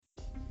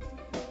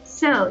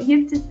So,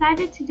 you've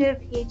decided to do a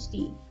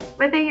PhD.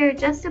 Whether you're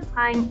just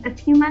applying a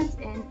few months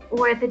in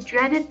or the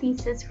dreaded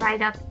thesis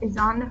write-up is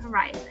on the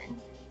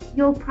horizon,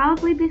 you'll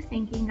probably be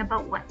thinking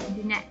about what to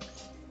do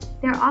next.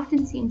 There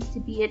often seems to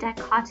be a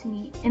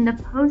dichotomy in the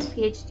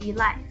post-PhD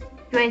life.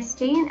 Do I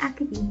stay in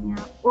academia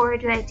or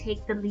do I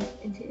take the leap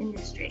into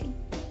industry?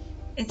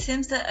 It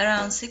seems that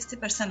around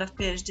 60% of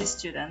PhD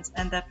students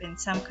end up in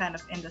some kind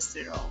of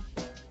industry role.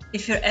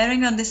 If you're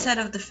erring on this side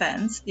of the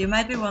fence, you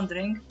might be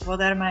wondering,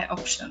 what are my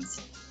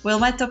options? Will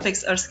my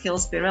topics or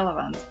skills be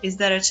relevant? Is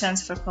there a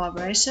chance for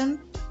collaboration?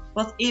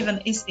 What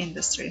even is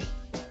industry?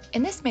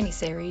 In this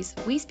mini-series,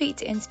 we speak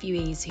to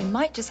interviewees who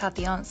might just have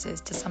the answers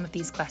to some of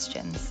these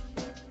questions.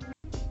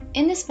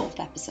 In this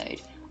fourth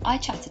episode, I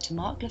chatted to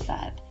Mark Le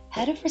Feuvre,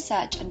 Head of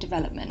Research and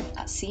Development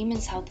at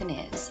Siemens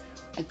Healthineers,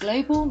 a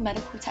global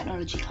medical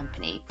technology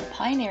company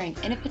pioneering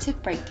innovative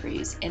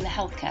breakthroughs in the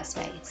healthcare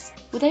space.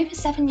 With over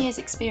 7 years'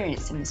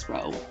 experience in this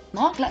role,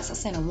 Mark lets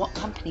us in on what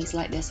companies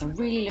like this are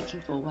really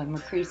looking for when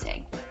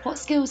recruiting, what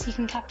skills you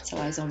can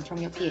capitalise on from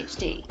your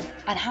PhD,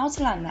 and how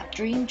to land that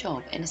dream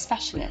job in a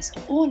specialist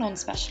or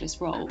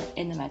non-specialist role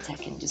in the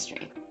MedTech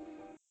industry.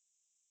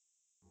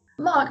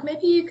 Mark,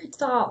 maybe you could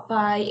start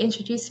by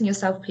introducing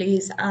yourself,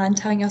 please, and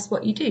telling us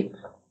what you do.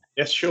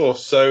 Yes, sure.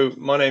 So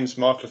my name's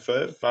Mark Le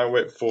Feuvre. I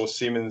work for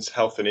Siemens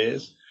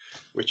Healthineers,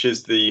 which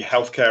is the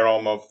healthcare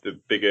arm of the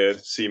bigger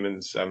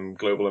Siemens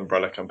global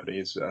umbrella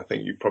companies. I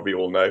think you probably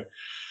all know.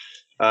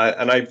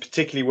 And I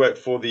particularly work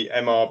for the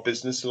MR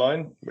business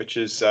line, which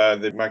is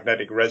the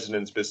magnetic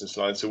resonance business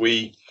line. So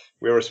we're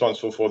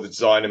responsible for the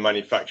design and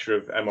manufacture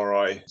of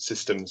MRI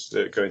systems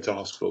that go into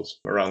hospitals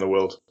around the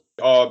world.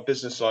 Our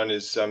business line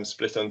is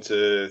split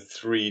onto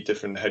 3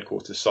 different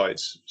headquarters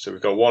sites. So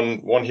we've got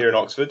one here in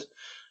Oxford.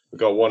 We've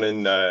got one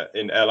in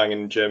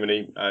Erlangen,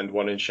 Germany, and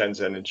one in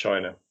Shenzhen in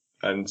China.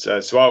 And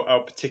so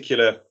our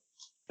particular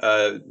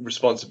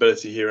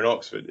responsibility here in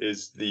Oxford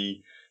is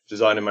the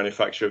design and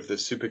manufacture of the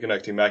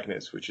superconducting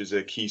magnets, which is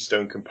a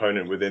keystone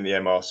component within the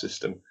MR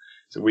system.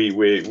 So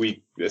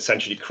we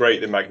essentially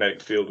create the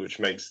magnetic field which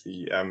makes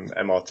the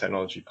MR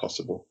technology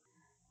possible.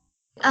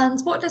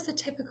 And what does a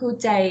typical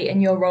day in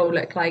your role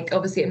look like?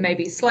 Obviously, it may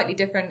be slightly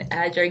different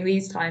during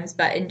these times,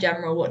 but in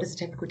general, what does a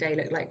typical day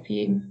look like for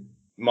you?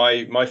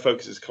 My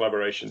focus is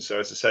collaboration. So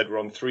as I said, we're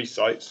on 3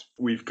 sites.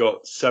 We've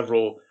got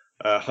several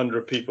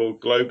hundred people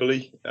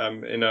globally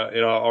in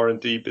our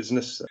R&D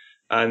business.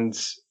 And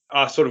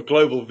our sort of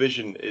global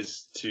vision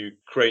is to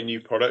create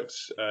new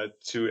products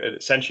to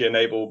essentially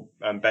enable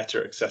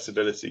better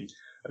accessibility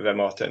of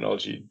MR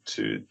technology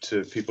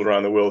to people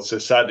around the world. So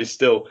sadly,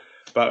 still,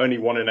 about only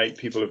 1 in 8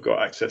 people have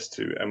got access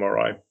to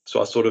MRI. So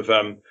our sort of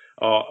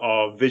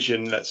our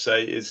vision, let's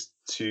say, is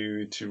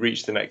to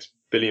reach the next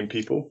billion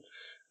people.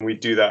 We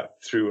do that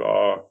through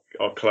our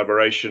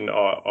collaboration,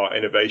 our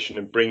innovation,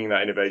 and bringing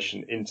that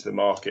innovation into the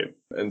market.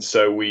 And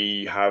so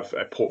we have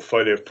a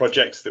portfolio of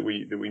projects that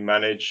we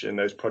manage, and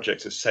those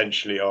projects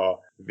essentially are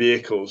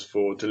vehicles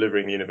for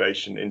delivering the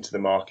innovation into the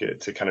market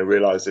to kind of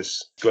realize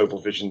this global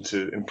vision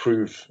to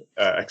improve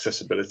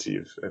accessibility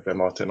of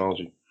MR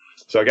technology.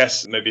 So I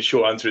guess maybe a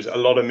short answer is a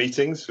lot of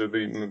meetings would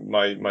be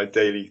my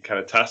daily kind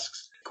of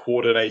tasks.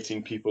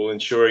 Coordinating people,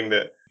 ensuring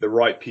that the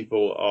right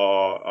people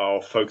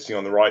are focusing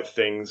on the right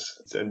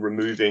things and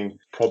removing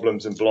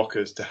problems and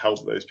blockers to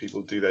help those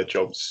people do their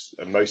jobs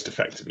most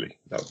effectively.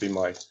 That would be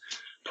my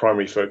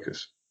primary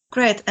focus.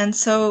 Great. And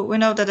so we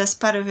know that as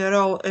part of your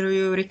role,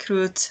 you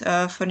recruit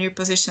for new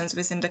positions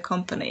within the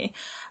company.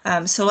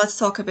 So let's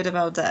talk a bit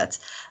about that.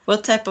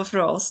 What type of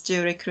roles do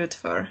you recruit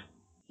for?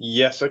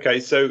 Yes. Okay.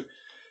 So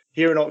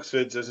here in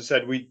Oxford, as I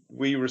said,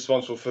 we're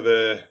responsible for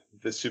the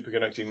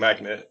superconducting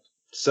magnet.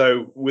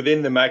 So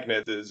within the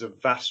magnet, there's a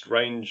vast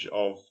range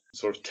of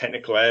sort of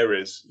technical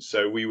areas.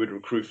 So we would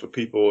recruit for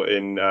people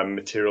in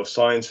material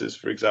sciences,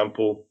 for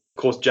example,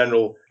 of course,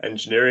 general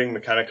engineering,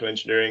 mechanical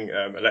engineering,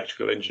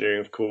 electrical engineering,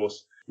 of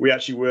course. We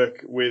actually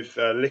work with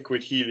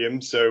liquid helium.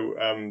 So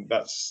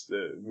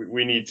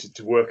we need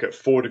to work at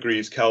 4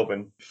 degrees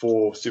Kelvin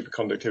for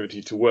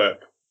superconductivity to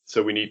work.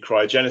 So we need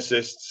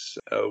cryogenicists,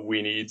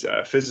 we need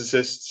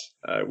physicists,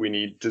 we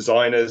need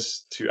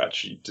designers to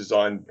actually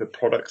design the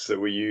products that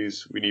we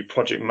use. We need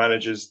project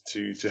managers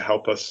to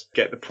help us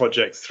get the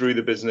projects through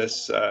the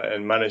business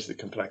and manage the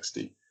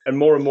complexity. And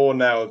more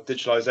now,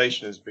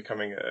 digitalization is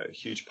becoming a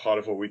huge part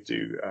of what we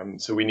do.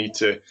 So we need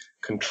to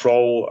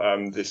control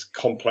this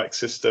complex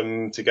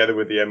system together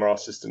with the MR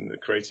system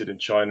that created in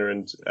China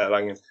and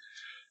Erlangen.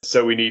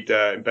 So we need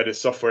embedded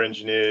software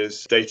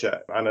engineers,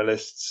 data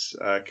analysts,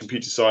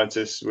 computer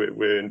scientists.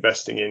 We're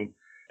investing in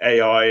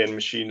AI and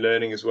machine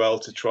learning as well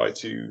to try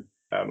to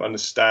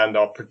understand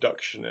our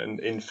production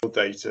and infill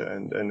data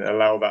and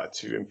allow that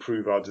to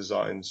improve our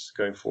designs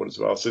going forward as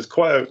well. So it's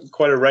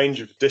quite a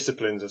range of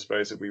disciplines, I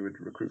suppose, that we would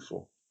recruit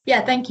for.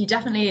 Yeah, thank you.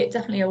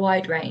 Definitely a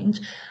wide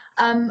range.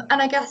 And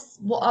I guess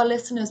what our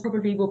listeners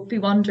probably will be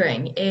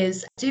wondering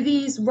is, do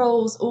these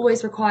roles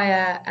always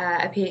require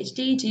a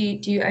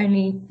PhD? Do you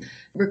only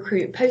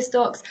recruit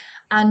postdocs?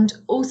 And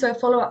also a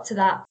follow-up to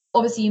that,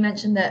 Obviously, you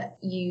mentioned that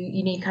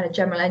you need kind of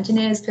general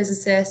engineers,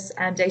 physicists,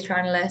 and data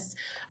analysts.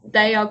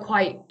 They are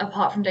quite,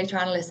 apart from data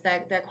analysts,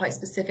 they're quite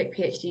specific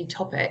PhD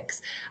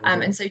topics.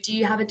 And so do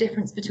you have a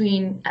difference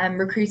between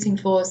recruiting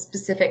for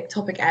specific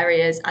topic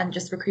areas and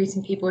just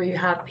recruiting people who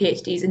have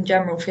PhDs in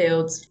general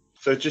fields?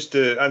 So just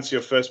to answer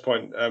your first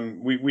point,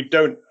 we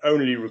don't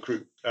only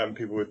recruit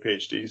people with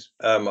PhDs.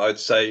 I'd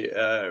say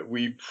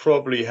we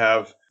probably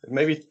have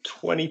maybe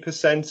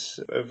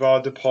 20% of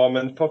our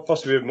department,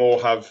 possibly a bit more,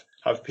 have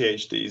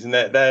PhDs, and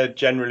they're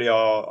generally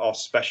our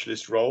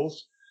specialist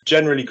roles.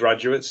 Generally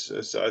graduates,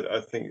 so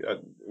I think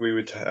we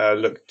would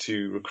look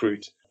to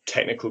recruit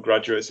technical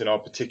graduates in our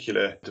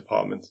particular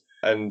department,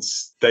 and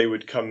they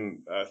would come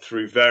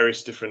through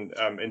various different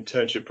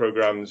internship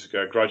programs,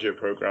 graduate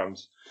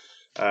programs,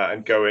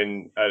 and go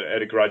in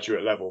at a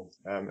graduate level.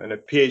 And a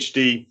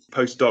PhD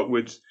postdoc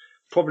would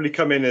probably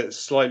come in at a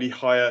slightly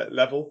higher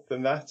level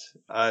than that.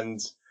 And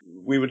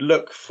we would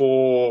look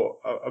for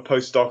a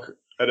postdoc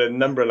at a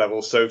number of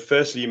levels. So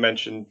firstly, you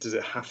mentioned, does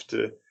it have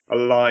to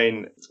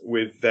align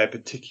with their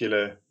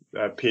particular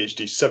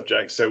PhD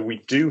subject? So we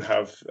do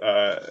have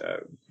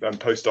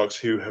postdocs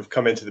who have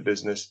come into the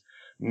business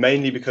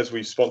mainly because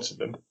we've sponsored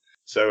them.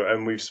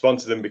 And we've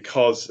sponsored them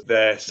because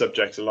their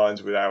subject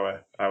aligns with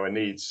our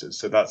needs.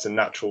 So that's a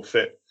natural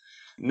fit.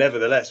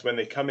 Nevertheless, when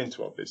they come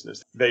into our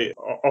business, they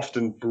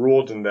often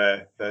broaden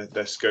their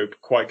scope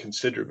quite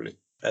considerably.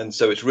 And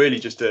so it's really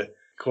just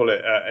call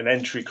it an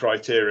entry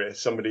criteria,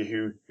 somebody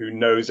who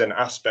knows an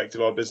aspect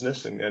of our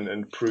business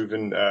and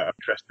proven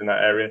interest in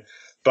that area.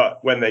 But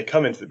when they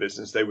come into the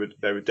business, they would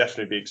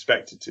definitely be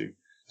expected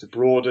to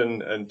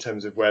broaden in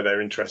terms of where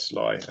their interests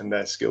lie and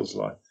their skills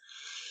lie.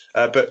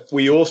 But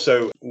we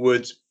also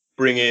would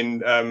bring in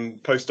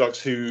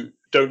postdocs who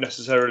don't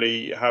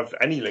necessarily have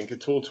any link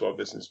at all to our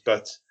business,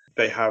 but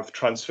they have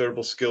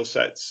transferable skill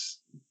sets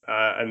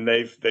and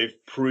they've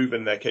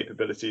proven their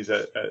capabilities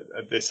at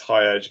this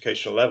higher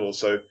educational level.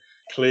 So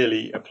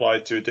clearly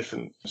applied to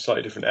a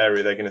slightly different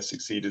area, they're going to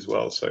succeed as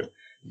well. So it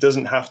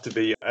doesn't have to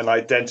be an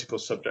identical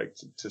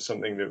subject to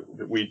something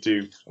that we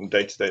do on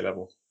day-to-day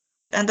level.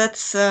 And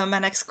that's my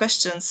next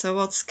question. So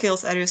what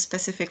skills are you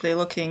specifically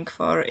looking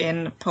for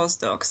in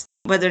postdocs,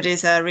 whether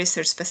these are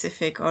research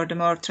specific or the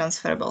more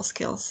transferable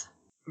skills?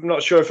 I'm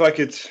not sure if I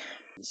could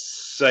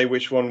say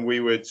which one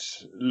we would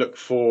look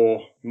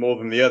for more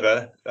than the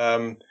other.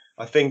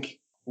 I think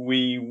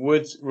we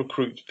would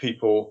recruit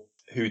people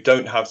who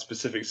don't have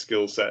specific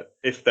skill set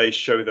if they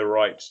show the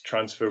right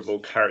transferable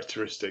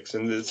characteristics.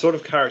 And the sort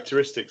of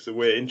characteristics that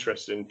we're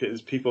interested in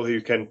is people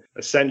who can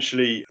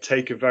essentially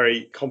take a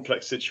very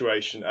complex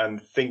situation and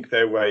think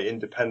their way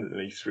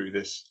independently through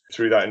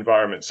that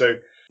environment. So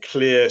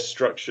clear,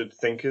 structured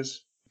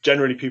thinkers.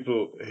 Generally,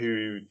 people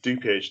who do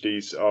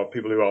PhDs are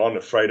people who are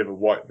unafraid of the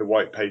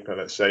white paper,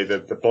 let's say,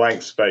 the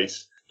blank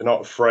space. They're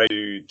not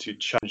afraid to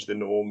challenge the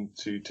norm,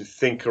 to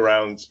think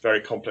around very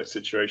complex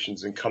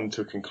situations and come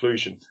to a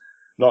conclusion.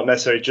 Not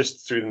necessarily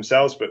just through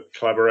themselves, but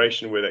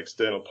collaboration with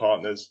external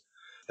partners,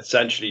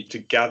 essentially to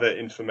gather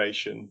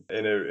information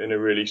in a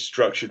really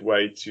structured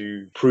way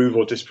to prove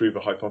or disprove a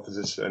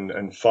hypothesis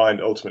and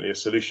find ultimately a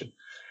solution.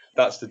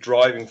 That's the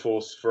driving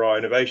force for our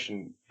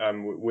innovation.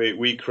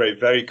 We create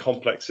very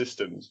complex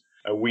systems,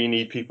 and we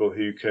need people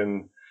who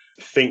can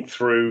think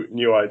through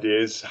new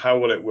ideas. How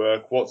will it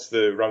work? What's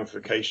the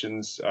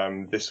ramifications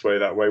this way,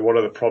 that way? What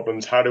are the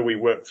problems? How do we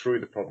work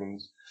through the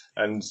problems?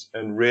 And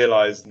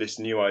realize this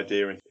new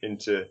idea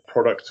into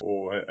product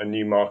or a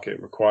new market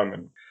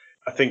requirement.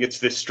 I think it's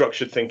this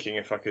structured thinking,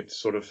 if I could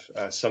sort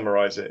of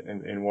summarize it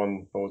in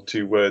one or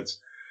two words,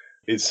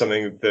 is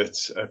something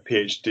that a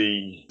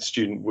PhD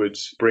student would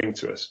bring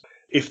to us.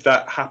 If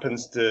that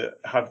happens to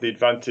have the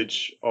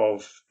advantage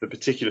of the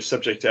particular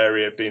subject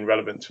area being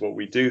relevant to what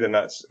we do, then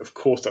that's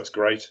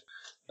great.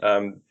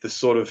 The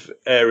sort of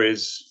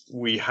areas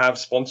we have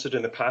sponsored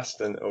in the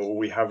past or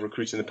we have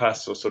recruited in the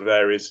past are sort of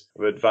areas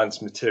of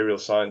advanced material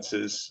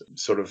sciences,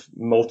 sort of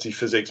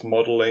multi-physics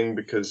modeling,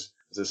 because,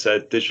 as I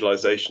said,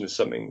 digitalization is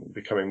something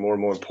becoming more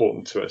and more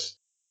important to us.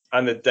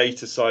 And the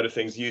data side of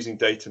things, using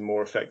data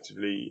more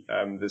effectively.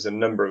 There's a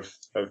number of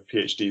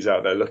PhDs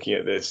out there looking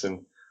at this,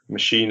 and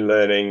machine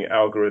learning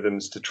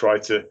algorithms to try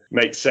to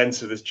make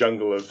sense of this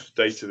jungle of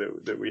data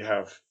that we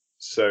have.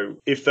 So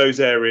if those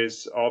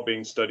areas are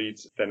being studied,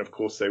 then of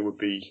course they would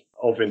be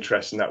of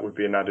interest, and that would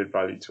be an added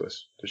value to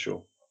us for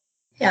sure.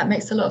 Yeah, it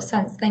makes a lot of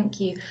sense. Thank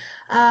you.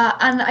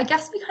 And I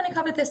guess we kind of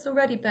covered this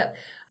already, but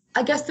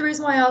I guess the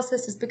reason why I asked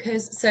this is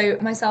because, so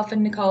myself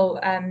and Nicole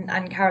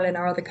and Carolyn,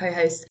 our other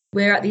co-hosts,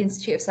 we're at the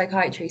Institute of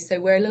Psychiatry. So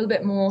we're a little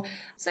bit more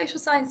social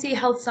sciencey,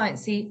 health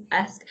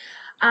sciencey-esque.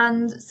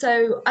 And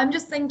so I'm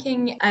just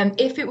thinking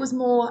if it was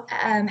more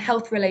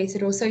health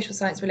related or social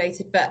science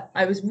related, but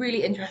I was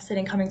really interested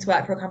in coming to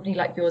work for a company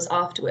like yours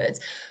afterwards,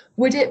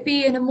 would it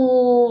be in a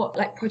more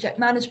like project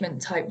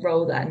management type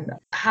role then?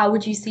 How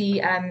would you see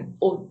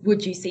or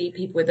would you see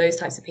people with those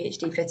types of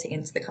PhD fitting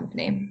into the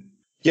company?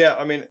 Yeah,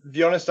 I mean,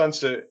 the honest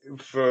answer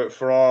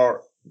for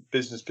our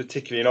business,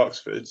 particularly in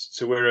Oxford.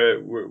 So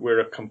we're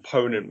a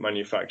component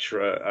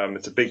manufacturer.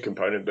 It's a big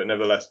component, but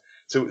nevertheless.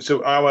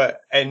 So our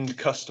end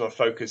customer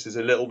focus is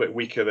a little bit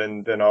weaker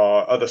than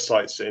our other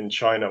sites in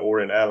China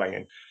or in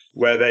Erlangen,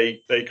 where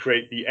they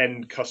create the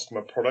end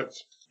customer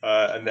product,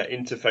 and they're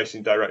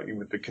interfacing directly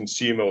with the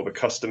consumer or the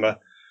customer.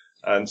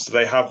 And so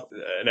they have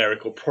an area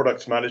called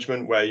product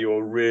management, where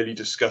you're really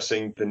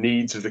discussing the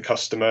needs of the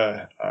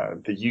customer,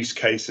 the use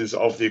cases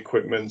of the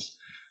equipment,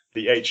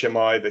 the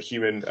HMI, the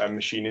human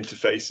machine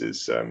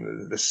interfaces,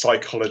 the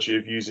psychology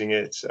of using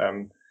it,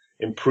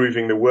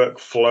 improving the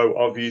workflow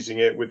of using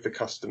it with the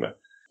customer.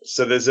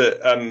 So there's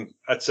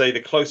I'd say the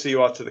closer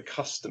you are to the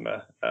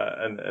customer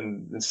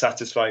and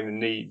satisfying the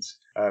needs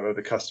of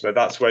the customer,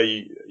 that's where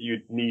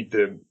you need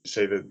the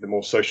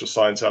more social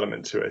science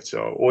element to it,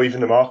 or even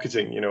the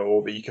marketing,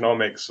 or the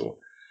economics or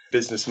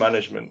business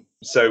management.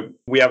 So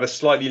we have a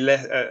slightly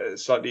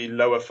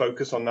lower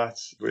focus on that.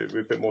 We're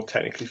a bit more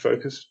technically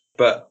focused.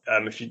 But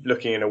if you're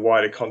looking in a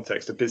wider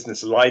context, a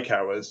business like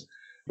ours,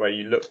 where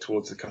you look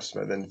towards the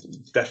customer, then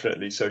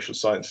definitely social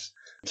science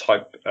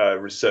type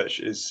research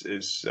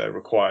is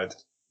required.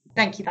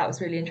 Thank you. That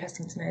was really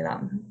interesting to know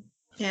that.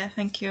 Yeah,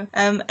 thank you.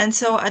 And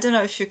so I don't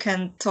know if you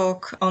can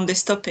talk on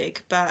this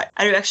topic, but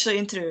are you actually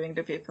interviewing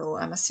the people?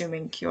 I'm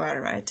assuming you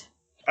are, right?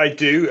 I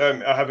do.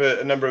 I have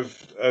a number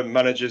of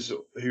managers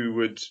who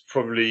would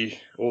probably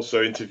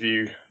also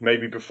interview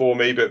maybe before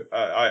me, but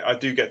I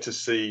do get to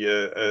see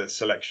a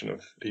selection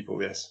of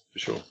people, yes, for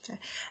sure.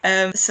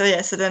 Okay.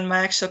 So then my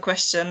actual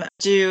question,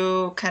 do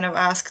you kind of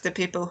ask the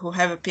people who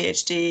have a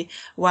PhD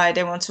why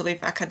they want to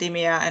leave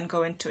academia and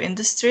go into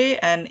industry?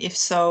 And if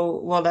so,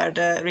 what are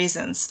the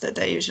reasons that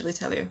they usually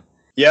tell you?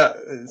 Yeah,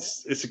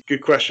 it's a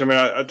good question. I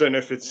mean, I don't know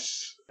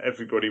if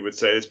everybody would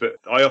say this, but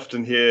I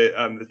often hear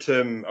the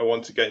term, I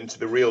want to get into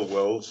the real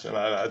world, and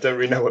I don't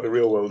really know what the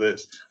real world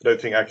is. I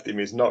don't think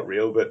academia is not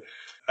real, but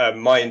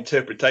my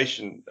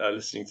interpretation,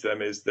 listening to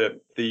them, is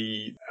that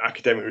the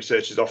academic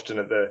research is often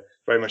at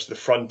very much the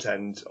front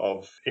end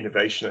of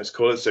innovation, let's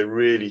call it. So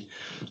really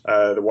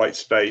the white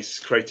space,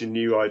 creating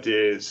new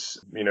ideas,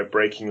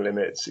 breaking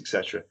limits,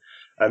 etc.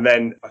 And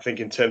then I think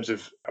in terms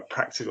of a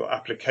practical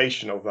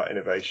application of that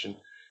innovation,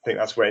 I think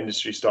that's where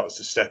industry starts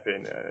to step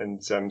in.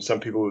 And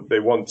some people, they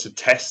want to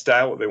test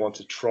out, they want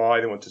to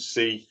try, they want to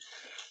see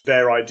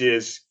their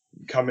ideas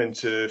come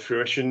into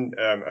fruition,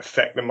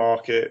 affect the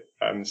market,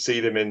 see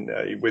them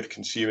with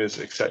consumers,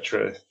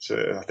 etc.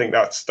 So I think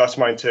that's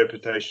my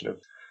interpretation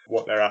of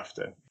what they're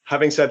after.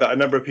 Having said that, a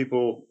number of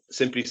people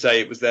simply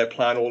say it was their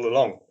plan all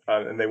along,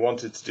 and they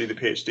wanted to do the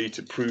PhD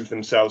to prove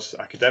themselves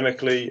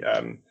academically,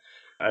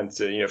 and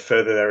to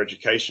further their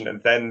education, and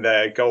then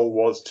their goal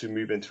was to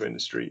move into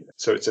industry.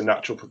 So it's a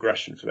natural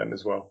progression for them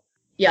as well.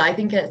 Yeah, I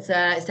think it's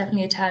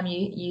definitely a term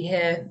you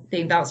hear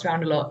being bounced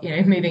around a lot,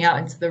 moving out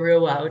into the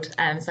real world.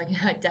 So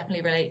I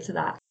definitely relate to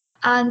that.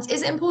 And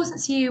is it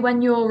important to you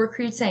when you're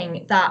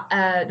recruiting that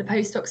the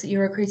postdocs that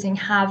you're recruiting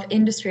have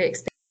industry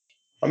experience?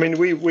 I mean,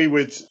 we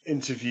would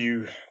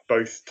interview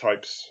both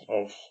types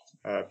of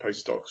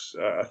postdocs.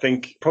 I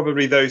think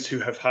probably those who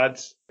have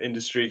had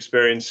industry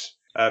experience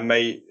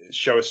may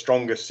show a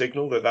stronger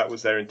signal that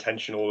was their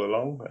intention all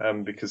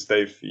along, because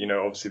they've,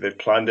 obviously they've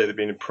planned it, they've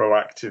been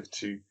proactive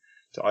to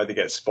either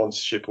get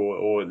sponsorship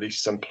or at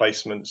least some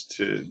placements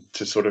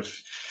to sort of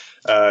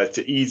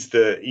to ease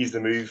the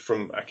move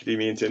from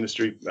academia into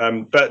industry.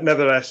 But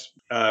nevertheless,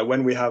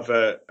 when we have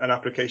an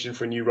application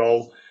for a new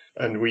role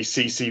and we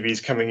see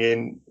CVs coming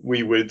in,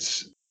 we would,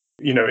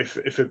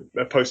 if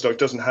a postdoc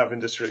doesn't have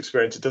industry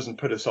experience, it doesn't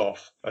put us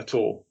off at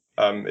all.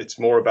 It's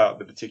more about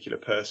the particular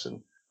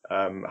person.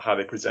 How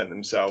they present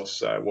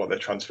themselves, what their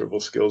transferable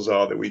skills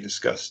are that we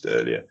discussed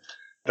earlier,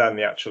 than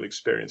the actual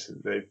experience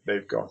that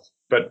they've got.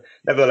 But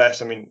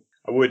nevertheless, I mean,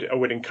 I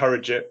would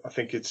encourage it. I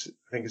think it's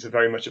a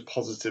very much a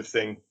positive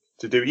thing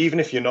to do,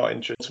 even if you're not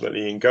interested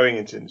ultimately in going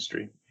into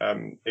industry.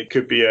 It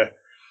could be a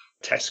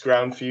test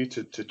ground for you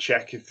to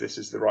check if this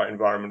is the right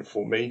environment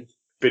for me.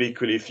 But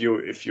equally, if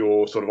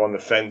you're sort of on the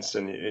fence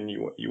and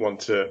you want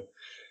to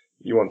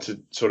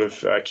sort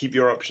of keep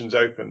your options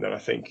open, then I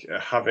think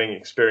having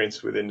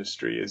experience with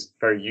industry is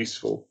very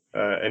useful,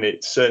 and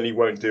it certainly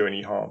won't do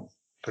any harm,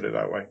 put it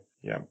that way.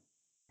 Yeah.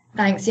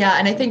 Thanks. Yeah.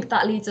 And I think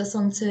that leads us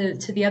on to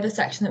the other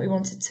section that we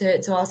wanted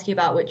to ask you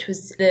about, which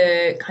was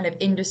the kind of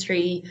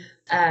industry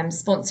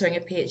sponsoring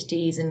of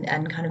PhDs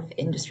and kind of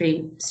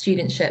industry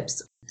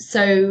studentships.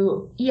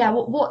 So, yeah,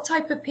 what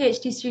type of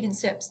PhD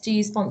studentships do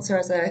you sponsor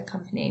as a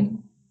company?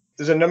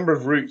 There's a number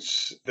of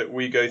routes that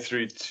we go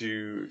through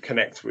to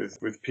connect with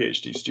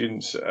PhD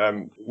students.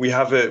 We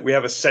have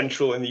a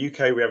central, in the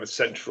UK, we have a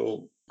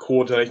central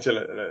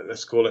coordinator,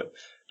 let's call it,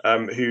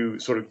 who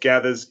sort of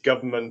gathers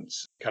government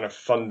kind of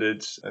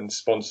funded and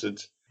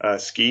sponsored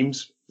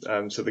schemes.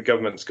 So the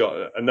government's got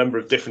a number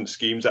of different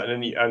schemes,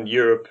 and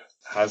Europe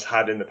has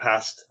had in the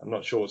past. I'm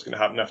not sure what's going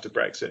to happen after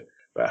Brexit,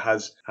 but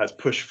has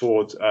pushed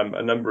forward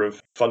a number of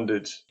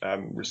funded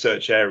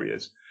research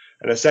areas.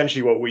 And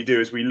essentially what we do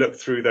is we look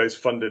through those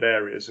funded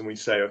areas and we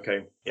say,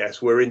 okay,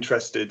 yes, we're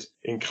interested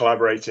in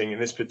collaborating in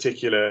this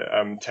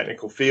particular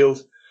technical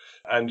field.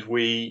 And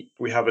we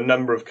have a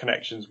number of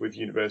connections with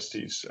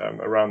universities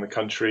around the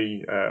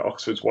country.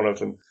 Oxford's one of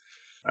them.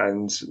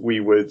 And we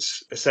would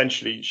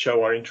essentially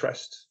show our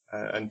interest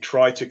and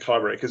try to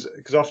collaborate,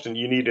 because often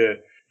you need an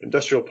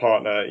industrial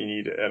partner, you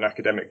need an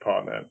academic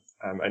partner,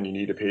 and you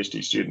need a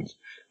PhD student.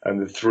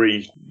 And the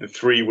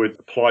three would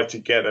apply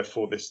together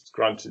for this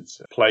granted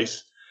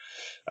place.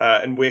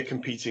 And we're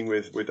competing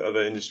with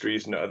other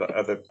industries and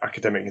other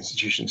academic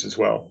institutions as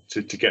well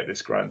to get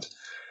this grant.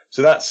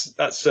 So that's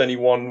certainly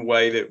one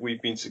way that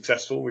we've been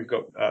successful. We've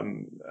got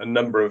a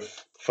number of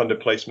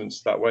funded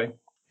placements that way.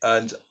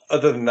 And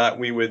other than that,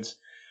 we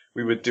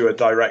would do a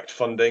direct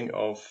funding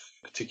of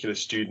particular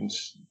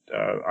students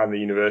and the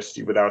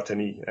university without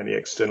any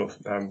external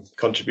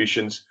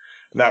contributions.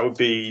 And that would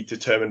be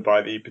determined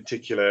by the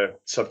particular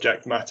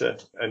subject matter.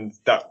 And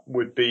that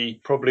would be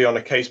probably on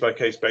a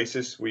case-by-case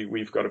basis.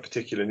 We've got a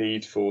particular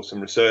need for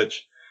some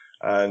research.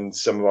 And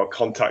some of our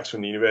contacts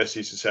from the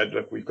universities have said,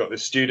 look, we've got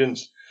this student.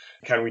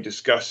 Can we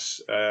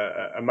discuss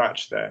a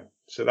match there?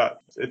 So that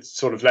it's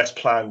sort of less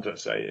planned,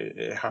 let's say.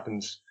 It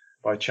happens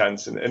by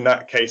chance. And in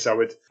that case, I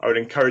would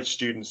encourage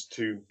students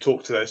to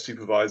talk to their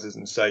supervisors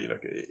and say,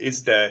 look,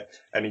 is there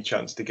any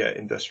chance to get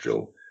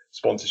industrial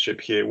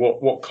sponsorship here?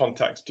 What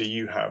contacts do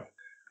you have?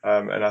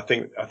 And I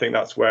think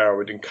that's where I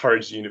would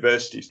encourage the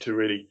universities to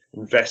really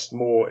invest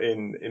more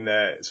in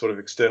their sort of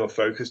external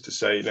focus to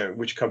say,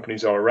 which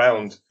companies are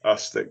around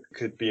us that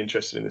could be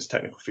interested in this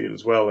technical field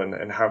as well,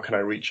 and how can I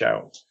reach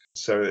out?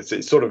 So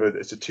it's sort of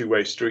a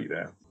two-way street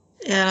there.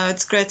 Yeah, no,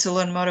 it's great to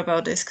learn more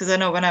about this, because I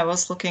know when I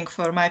was looking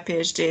for my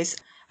PhDs,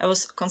 I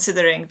was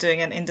considering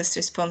doing an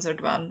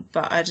industry-sponsored one,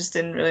 but I just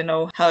didn't really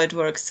know how it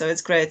works. So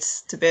it's great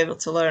to be able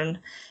to learn,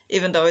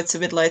 even though it's a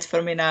bit late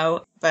for me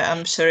now, but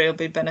I'm sure it'll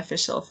be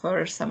beneficial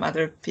for some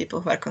other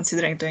people who are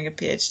considering doing a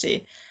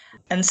PhD.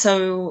 And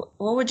so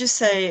what would you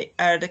say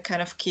are the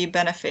kind of key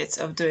benefits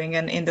of doing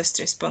an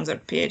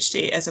industry-sponsored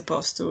PhD as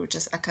opposed to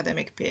just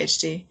academic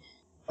PhD?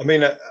 I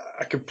mean,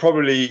 I could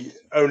probably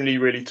only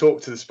really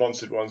talk to the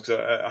sponsored ones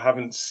because I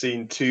haven't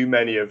seen too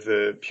many of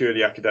the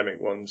purely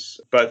academic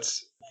ones. But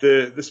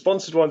the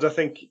sponsored ones, I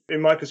think, in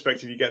my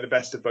perspective, you get the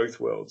best of both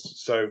worlds.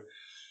 So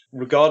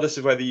regardless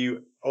of whether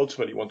you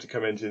ultimately want to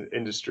come into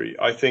industry,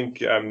 I think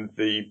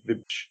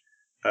the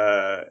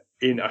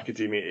in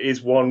academia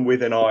is one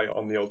with an eye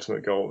on the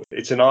ultimate goal.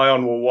 It's an eye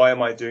on, well, why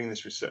am I doing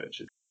this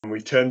research? And we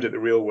termed it the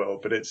real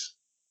world, but it's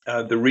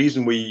the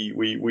reason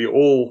we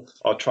all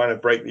are trying to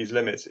break these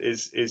limits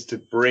is to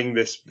bring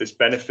this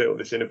benefit or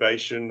this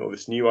innovation or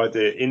this new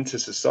idea into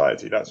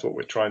society. That's what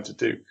we're trying to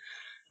do.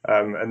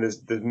 And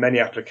there's many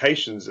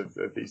applications of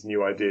these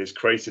new ideas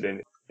created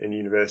in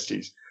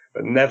universities.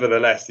 But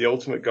nevertheless, the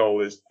ultimate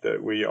goal is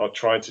that we are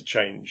trying to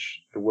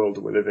change the world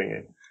that we're living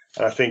in.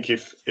 And I think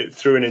if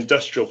through an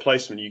industrial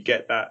placement, you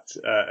get that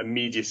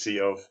immediacy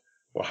of,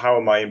 well, how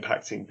am I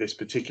impacting this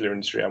particular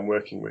industry I'm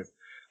working with?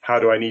 How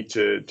do I need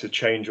to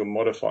change or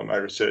modify my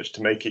research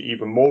to make it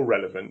even more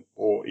relevant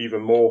or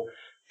even more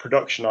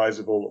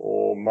productionizable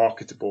or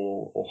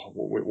marketable or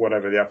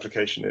whatever the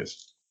application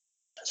is?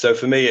 So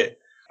for me,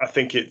 I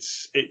think it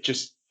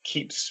just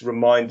keeps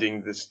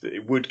reminding the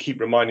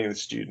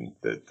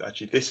student that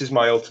actually this is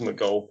my ultimate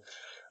goal.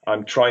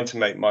 I'm trying to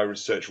make my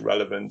research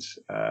relevant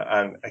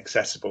and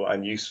accessible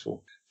and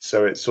useful.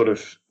 So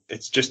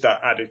it's just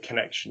that added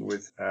connection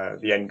with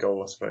the end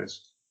goal, I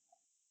suppose.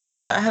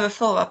 I have a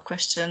follow-up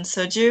question.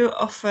 So do you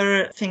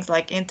offer things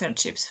like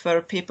internships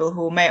for people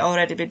who may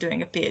already be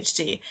doing a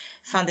PhD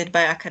funded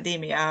by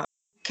academia?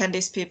 Can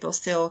these people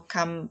still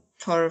come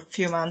for a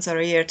few months or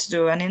a year to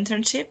do an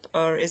internship,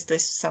 or is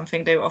this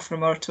something they offer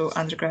more to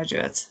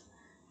undergraduates?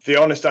 The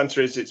honest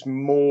answer is it's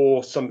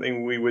more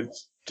something we would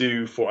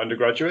do for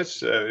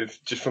undergraduates,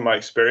 just from my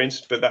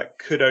experience, but that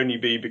could only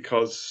be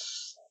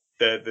because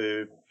they're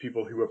the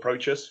people who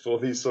approach us for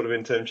these sort of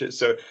internships.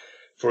 So,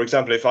 for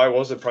example, if I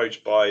was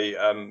approached by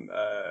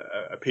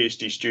a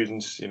PhD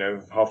student,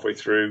 halfway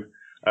through,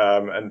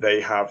 and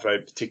they have a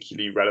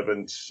particularly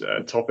relevant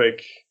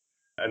topic,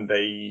 and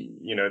they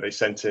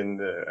sent in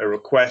a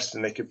request,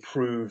 and they could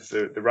prove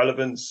the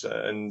relevance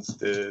and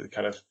the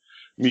kind of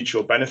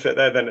mutual benefit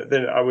there,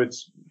 then I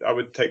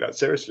would take that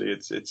seriously.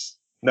 It's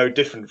no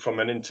different from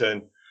an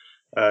intern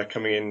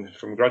coming in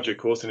from a graduate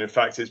course, and in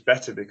fact, it's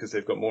better because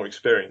they've got more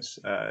experience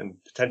and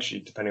potentially,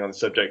 depending on the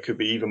subject, could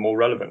be even more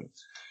relevant.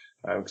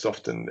 Because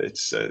often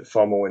it's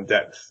far more in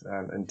depth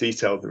and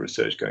detailed, the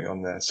research going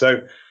on there.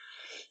 So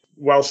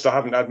whilst I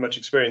haven't had much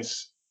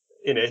experience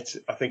in it,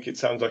 I think it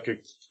sounds like a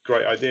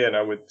great idea, and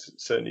I would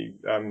certainly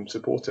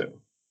support it.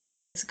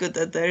 It's good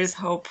that there is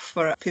hope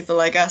for people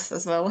like us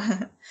as well.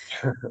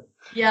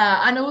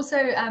 Yeah, and also,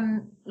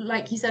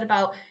 like you said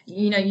about,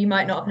 you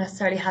might not have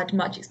necessarily had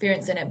much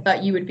experience in it,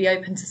 but you would be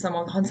open to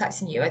someone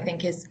contacting you, I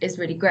think is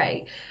really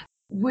great.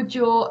 Would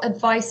your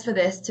advice for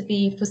this to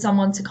be for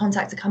someone to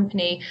contact a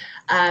company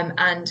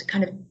and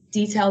kind of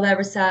detail their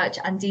research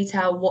and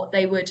detail what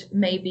they would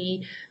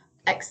maybe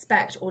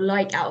expect or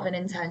like out of an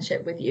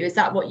internship with you? Is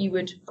that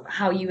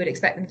how you would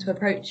expect them to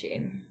approach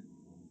you?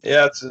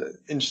 Yeah, it's an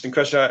interesting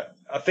question.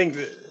 I think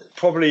that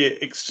probably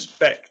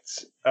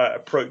expect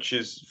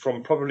approaches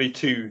from probably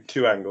two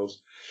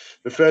angles.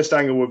 The first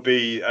angle would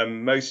be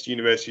most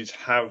universities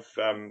have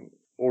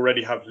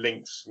already have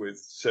links with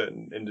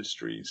certain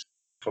industries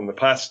from the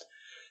past,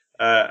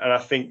 and I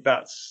think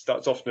that's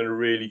often a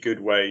really good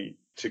way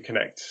to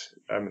connect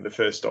the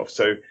first off.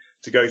 So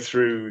to go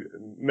through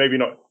maybe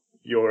not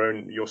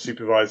your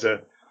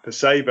supervisor per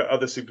se, but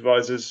other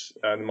supervisors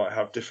might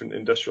have different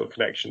industrial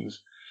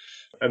connections,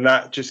 and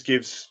that just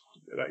gives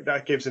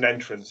an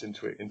entrance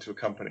into a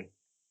company,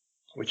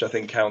 which I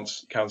think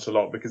counts a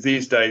lot, because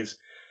these days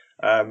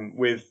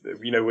with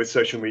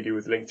social media,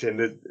 with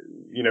LinkedIn,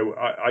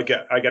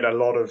 I get a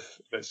lot of,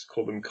 let's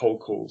call them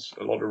cold calls,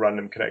 a lot of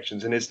random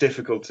connections, and it's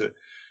difficult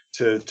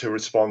to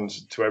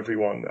respond to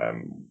everyone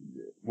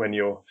when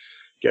you're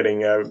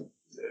getting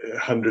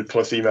 100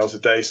 plus emails a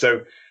day.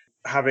 So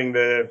having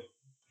the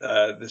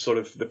sort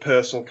of the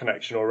personal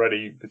connection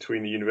already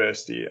between the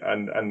university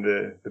and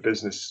the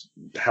business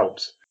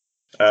helps.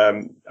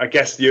 I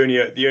guess the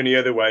only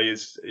other way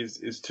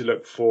is to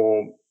look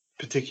for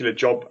particular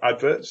job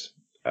adverts.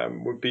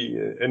 Would be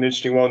an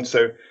interesting one.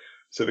 So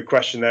the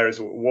question there is,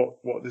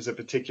 what does a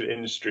particular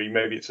industry,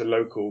 maybe it's a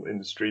local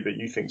industry that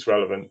you think is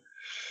relevant,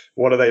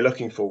 what are they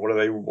looking for? What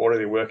are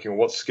they working on?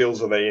 What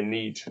skills are they in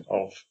need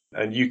of?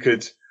 And you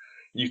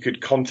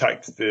could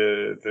contact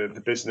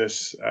the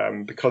business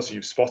because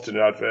you've spotted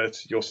an advert.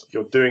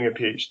 You're doing a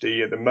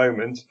PhD at the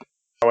moment.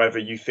 However,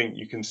 you think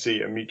you can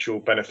see a mutual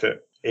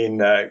benefit in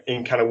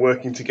kind of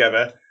working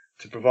together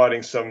to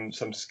providing some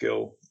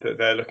skill that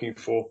they're looking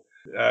for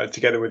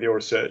together with your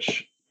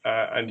research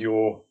and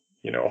your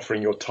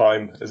offering your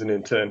time as an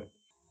intern.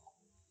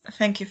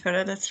 Thank you for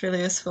that. That's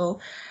really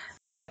useful.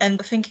 And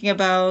thinking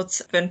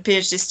about when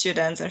PhD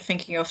students are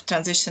thinking of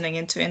transitioning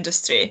into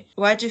industry,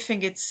 why do you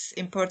think it's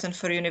important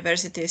for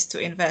universities to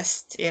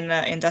invest in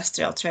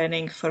industrial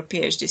training for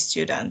PhD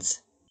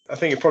students? I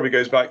think it probably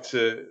goes back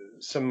to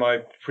some of my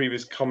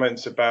previous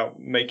comments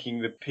about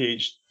making the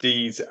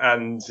PhDs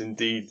and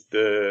indeed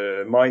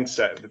the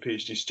mindset of the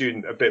PhD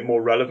student a bit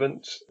more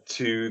relevant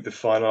to the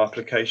final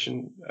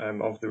application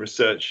of the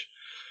research.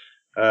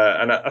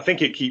 And I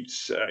think it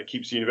keeps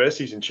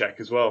universities in check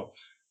as well.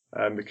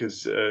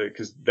 Because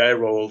their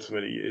role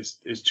ultimately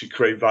is to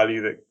create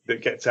value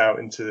that gets out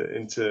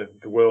into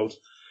the world.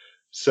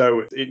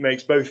 So it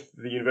makes both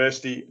the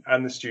university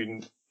and the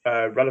student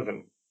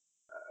relevant.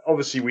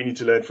 Obviously, we need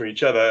to learn from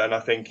each other, and I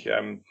think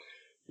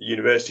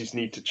universities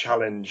need to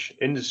challenge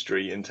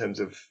industry in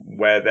terms of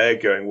where they're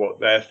going, what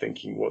they're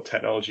thinking, what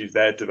technologies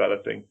they're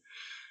developing,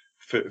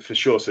 for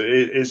sure. So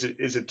it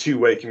is a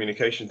two-way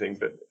communication thing.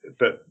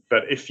 But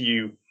if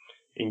you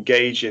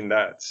engage in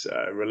that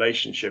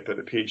relationship at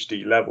the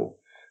PhD level,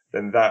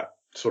 then that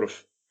sort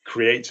of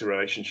creates a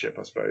relationship,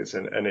 I suppose,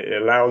 and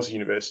it allows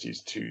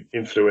universities to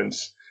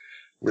influence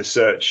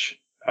research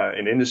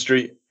in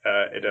industry.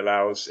 It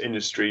allows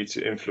industry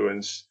to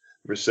influence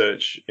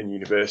research in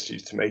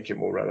universities to make it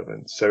more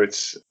relevant. So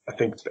I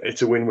think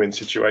it's a win-win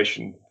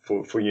situation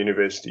for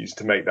universities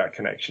to make that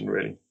connection,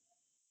 really.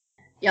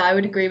 Yeah, I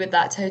would agree with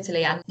that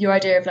totally. And your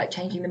idea of like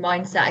changing the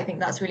mindset, I think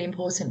that's really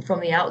important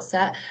from the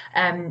outset.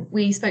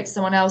 We spoke to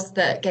someone else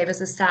that gave us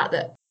a stat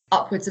that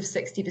upwards of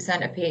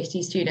 60% of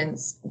PhD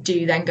students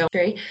do then go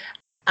through.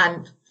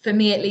 And for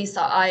me, at least,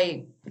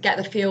 I get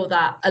the feel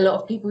that a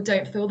lot of people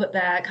don't feel that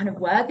they're kind of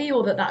worthy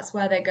or that that's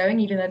where they're going,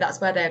 even though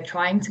that's where they're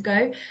trying to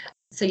go.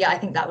 So yeah, I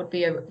think that would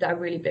be a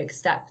really big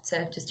step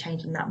to just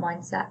changing that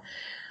mindset.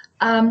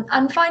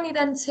 And finally,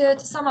 then, to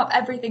sum up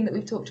everything that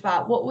we've talked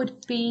about, what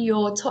would be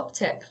your top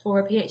tip for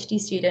a PhD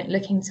student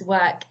looking to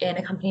work in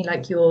a company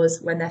like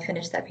yours when they're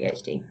finished their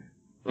PhD?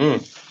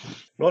 I'm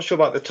not sure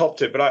about the top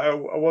tip, but I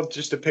want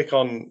just to pick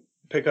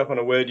up on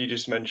a word you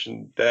just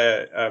mentioned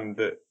there,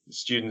 that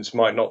students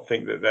might not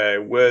think that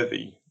they're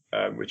worthy,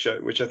 which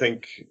I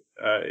think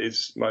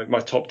is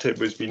my top tip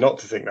would be not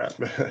to think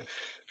that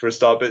for a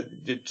start, but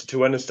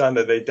to understand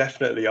that they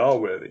definitely are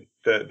worthy,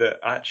 that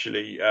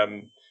actually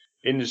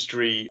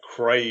industry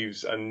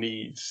craves and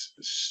needs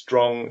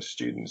strong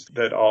students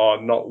that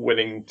are not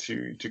willing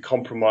to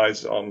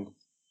compromise on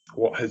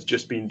what has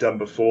just been done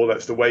before.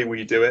 That's the way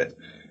we do it.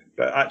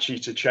 But actually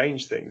to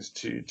change things,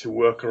 to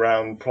work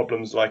around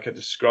problems like I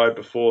described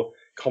before,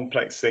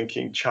 complex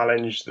thinking,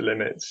 challenge the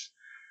limits.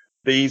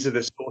 These are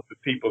the sort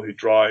of people who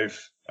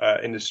drive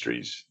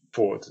industries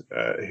forward,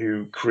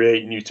 who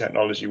create new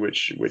technology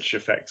which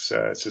affects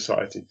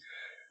society.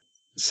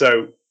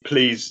 So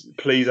please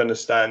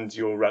understand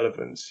your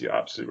relevance, your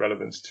absolute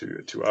relevance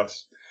to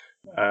us,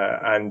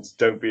 and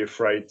don't be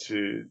afraid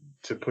to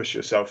push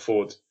yourself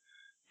forward.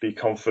 Be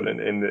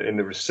confident in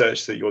the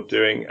research that you're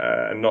doing,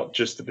 and not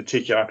just the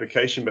particular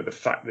application, but the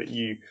fact that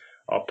you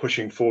are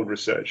pushing forward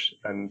research,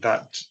 and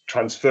that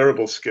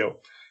transferable skill,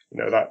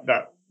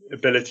 that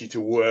ability to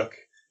work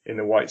in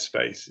the white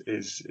space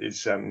is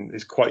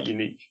quite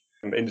unique.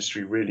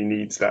 Industry really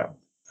needs that.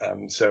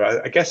 So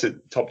I guess a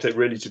top tip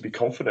really to be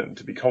confident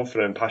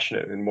and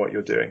passionate in what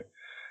you're doing,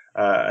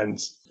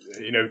 and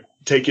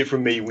take it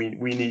from me. We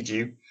need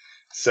you.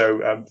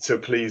 So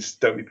please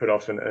don't be put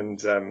off, and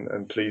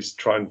please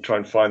try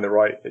and find the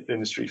right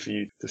industry for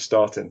you to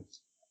start in.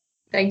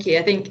 Thank you.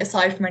 I think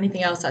aside from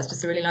anything else, that's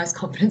just a really nice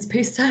confidence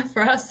booster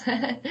for us.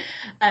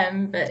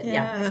 But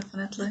yeah,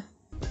 definitely.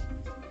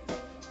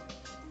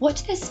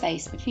 Watch this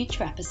space for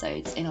future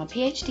episodes in our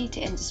PhD to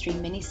Industry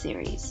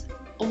mini-series.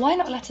 Or why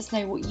not let us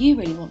know what you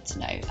really want to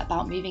know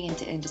about moving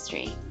into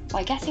industry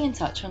by getting in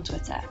touch on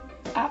Twitter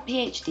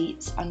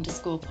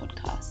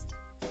 @PhDs_podcast.